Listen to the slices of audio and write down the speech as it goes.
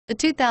The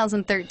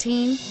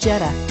 2013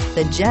 Jetta.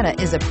 The Jetta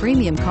is a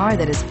premium car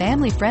that is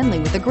family-friendly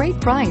with a great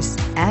price,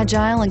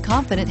 agile and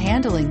confident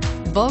handling.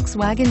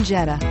 Volkswagen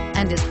Jetta,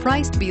 and is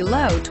priced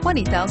below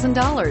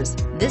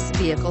 $20,000. This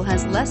vehicle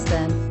has less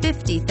than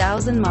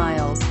 50,000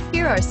 miles.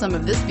 Here are some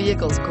of this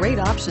vehicle's great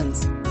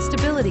options: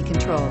 stability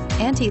control,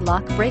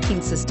 anti-lock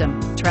braking system,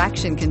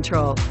 traction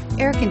control,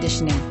 air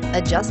conditioning,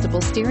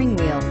 adjustable steering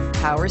wheel,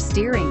 power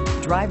steering,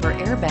 driver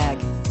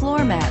airbag,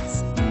 floor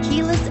mats,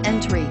 keyless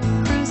entry,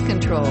 cruise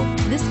control.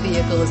 This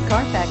vehicle is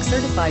Carfax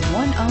certified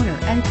one owner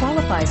and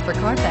qualifies for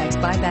Carfax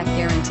buyback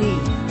guarantee.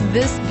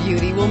 This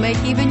beauty will make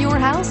even your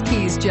house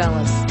keys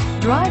jealous.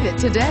 Drive it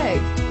today.